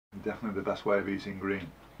definitely the best way of eating green.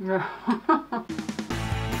 Yeah.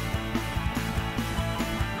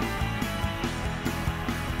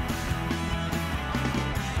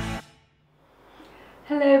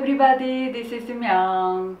 Hello everybody, this is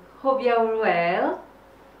Myung. Hope you are well.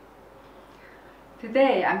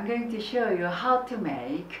 Today I'm going to show you how to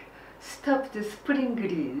make stuffed spring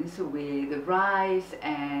greens with rice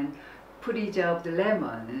and preserved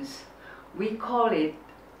lemons. We call it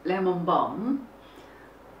lemon balm.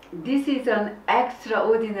 This is an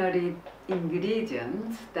extraordinary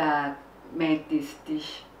ingredient that make this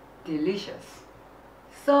dish delicious.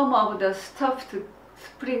 Some of the stuffed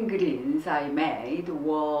spring greens I made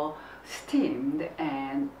were steamed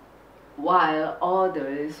and while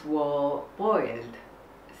others were boiled.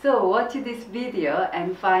 So watch this video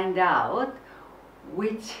and find out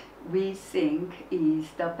which we think is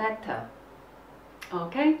the better.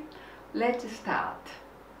 Okay, let's start.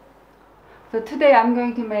 So today I'm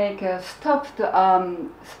going to make a stuffed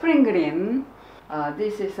spring green.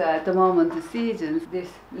 This is at the moment the season.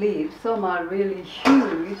 These leaves, some are really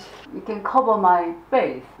huge. You can cover my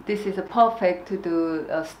face. This is perfect to do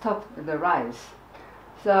stuff the rice.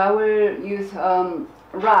 So I will use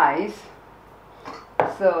rice.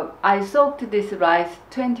 So I soaked this rice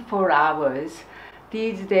 24 hours.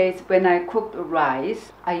 These days when I cook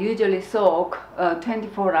rice, I usually soak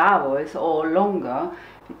 24 hours or longer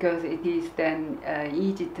because it is then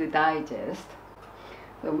easy to digest.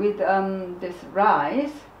 So with this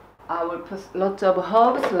rice, I will put lots of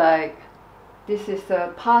herbs like this is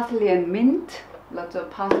parsley and mint, lots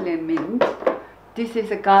of parsley and mint. This is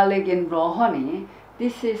garlic and raw honey.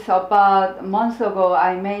 This is about a month ago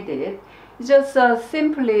I made it. Just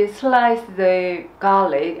simply slice the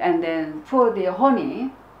garlic and then pour the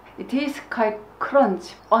honey. It is quite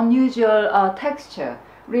crunch, unusual texture,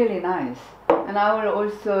 really nice. And I will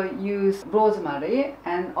also use rosemary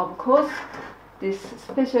and of course this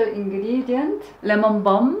special ingredient, lemon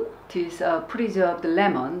balm. It is preserved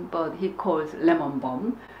lemon, but he calls lemon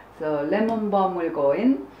balm. So lemon balm will go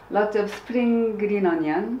in. Lots of spring green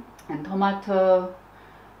onion and tomato.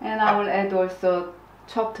 And I will add also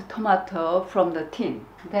chopped tomato from the tin.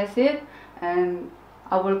 That's it. And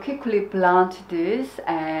I will quickly blanch this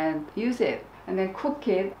and use it. And then cook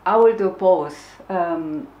it. I will do both.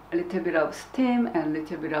 A little bit of steam and a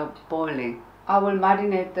little bit of boiling. I will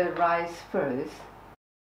marinate the rice first.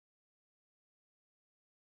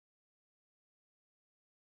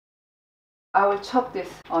 I will chop this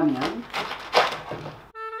onion.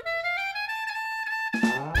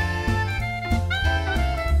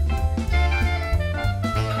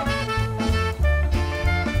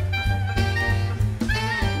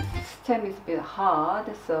 Stem is a bit hard,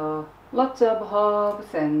 so lots of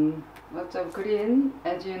herbs and lots of green.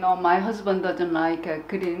 As you know, my husband doesn't like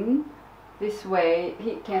green. This way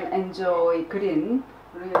he can enjoy green.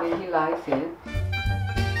 Really, he likes it.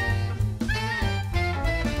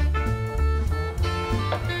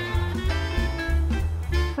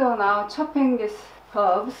 So now chopping these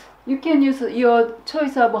herbs. You can use your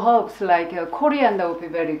choice of herbs like coriander would be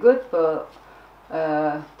very good, but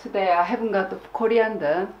today I haven't got the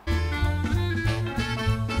coriander.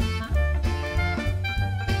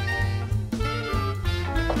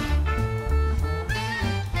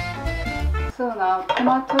 So now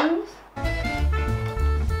tomatoes.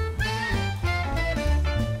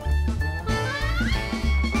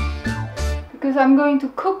 Because I'm going to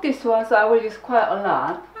cook this one, so I will use quite a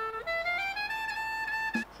lot.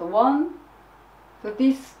 So one. So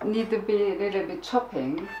this need to be a little bit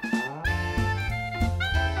chopping.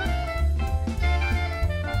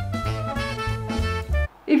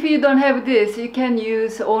 If you don't have this, you can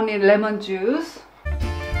use only lemon juice.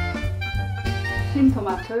 Tin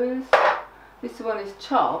tomatoes. This one is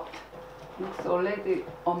chopped. Looks already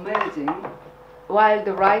amazing. While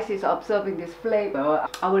the rice is absorbing this flavor,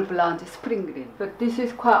 I will blanch spring green. But this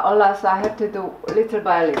is quite a lot, so I have to do little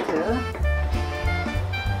by little.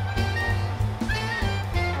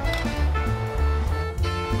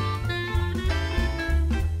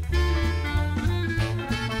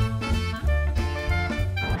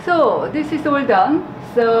 So this is all done.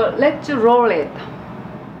 So let's roll it.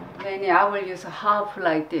 Then I will use half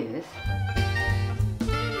like this.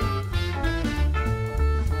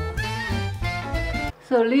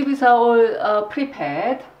 So leaves are all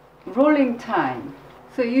prepared. Rolling time.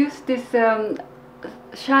 So use this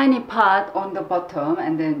shiny part on the bottom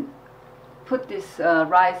and then put this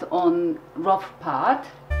rice on rough part.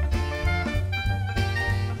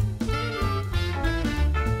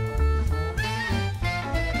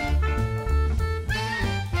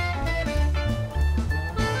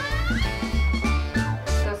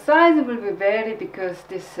 size will be vary because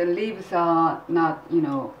these leaves are not, you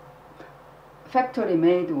know, factory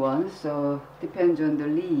made ones, so depends on the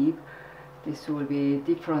leaf. This will be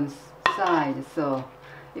different size. So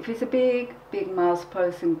if it's a big mouse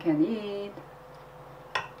person can eat.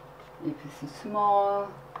 If it's a small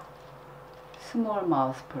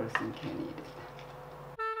mouse person can eat it.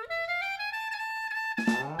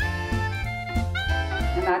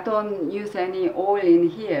 And I don't use any oil in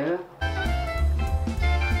here.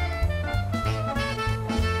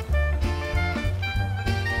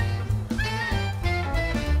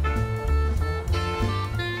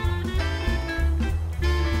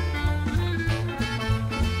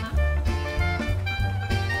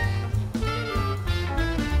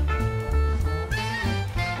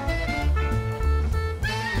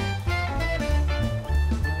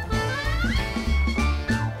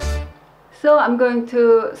 So I'm going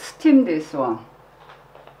to steam this one.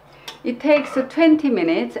 It takes 20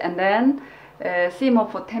 minutes and then simmer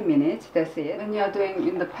for 10 minutes, that's it. When you are doing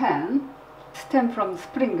in the pan, stem from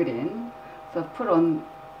spring green, so put on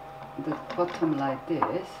the bottom like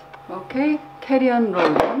this. Okay, carry on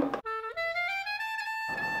rolling.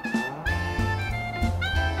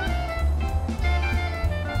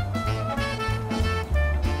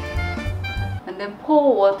 And then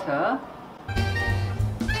pour water.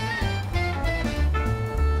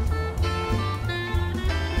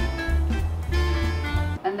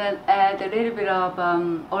 And then add a little bit of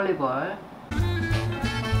olive oil.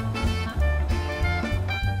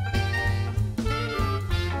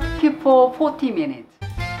 Keep for 40 minutes.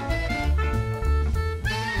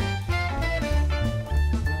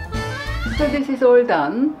 So this is all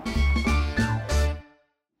done.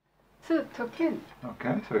 So tuck in.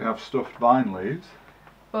 Okay, so we have stuffed vine leaves.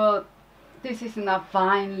 But this is not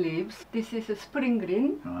vine leaves. This is a spring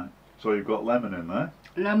green. Right. So you've got lemon in there.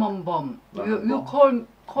 Lemon balm. Lemon You balm.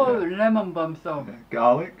 call Yeah. lemon balm, so. Yeah.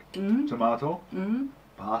 Garlic, Mm. tomato, Mm.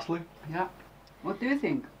 parsley. Yeah. What do you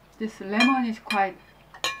think? This lemon is quite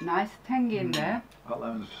nice, tangy in there. That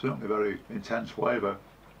lemon's certainly very intense flavour.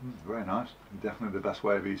 Very nice. Definitely the best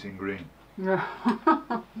way of eating green. Yeah.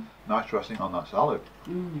 Nice dressing on that salad.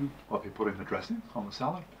 Mm. What have you put in the dressing on the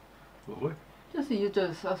salad? Lovely. Just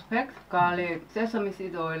usual suspect: garlic, sesame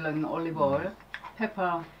seed oil, and olive oil,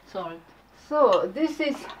 pepper, salt. So this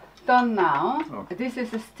is done now. Okay. This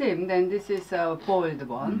is a steamed, and this is a boiled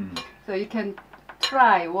one. Mm. So you can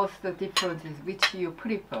try what's the differences, which you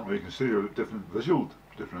prefer. Well, you can see a different visual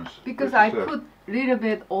difference. Because which I is, put little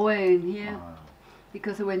bit oil in here. ah,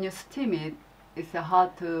 Because when you steam it, it's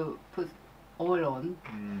hard to put oil on.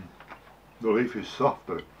 the leaf is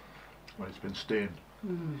softer when it's been steamed.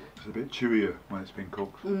 Mm. It's a bit chewier when it's been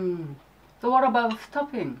cooked. Mm. So what about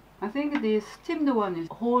stuffing? I think the steamed one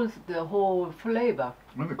holds the whole flavor.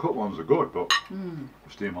 I mean, the cooked ones are good, but Mm.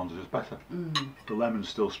 the steamed ones are just better. Mm. The lemon's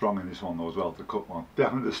still strong in this one though as well, the cooked one.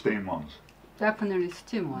 Definitely the steamed ones. Definitely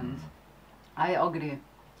steamed ones. I agree.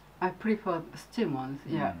 I prefer steamed ones.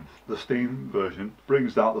 Yeah. The steamed version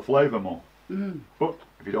brings out the flavour more. Mm. But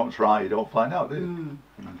if you don't try, you don't find out, do you? Mm.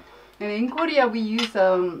 And in Korea we use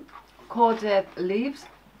courgette leaves.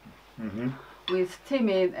 We steam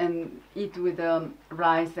it and eat with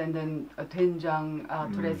rice and then a doenjang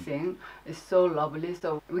dressing. It's so lovely.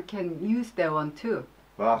 So we can use that one too.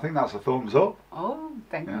 Well, I think that's a thumbs up. Oh,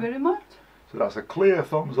 thank you Yeah. very much. So that's a clear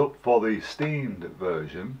thumbs up for the steamed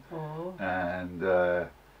version, Oh. and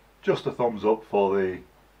just a thumbs up for the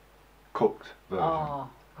cooked version. Oh,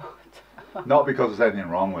 Not because there's anything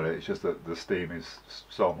wrong with it, it's just that the steam is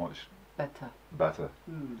so much better. better.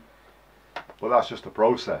 Mm. But that's just the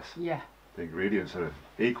process. Yeah, The ingredients are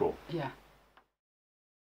equal. yeah.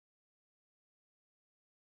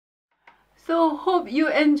 So hope you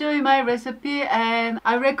enjoy my recipe, and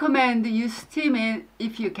I recommend you steam it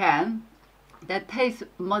if you can. That tastes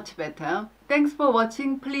much better. Thanks for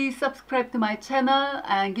watching. Please subscribe to my channel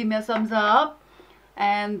and give me a thumbs up.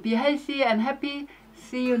 And be healthy and happy.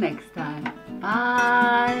 See you next time.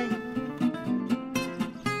 Bye.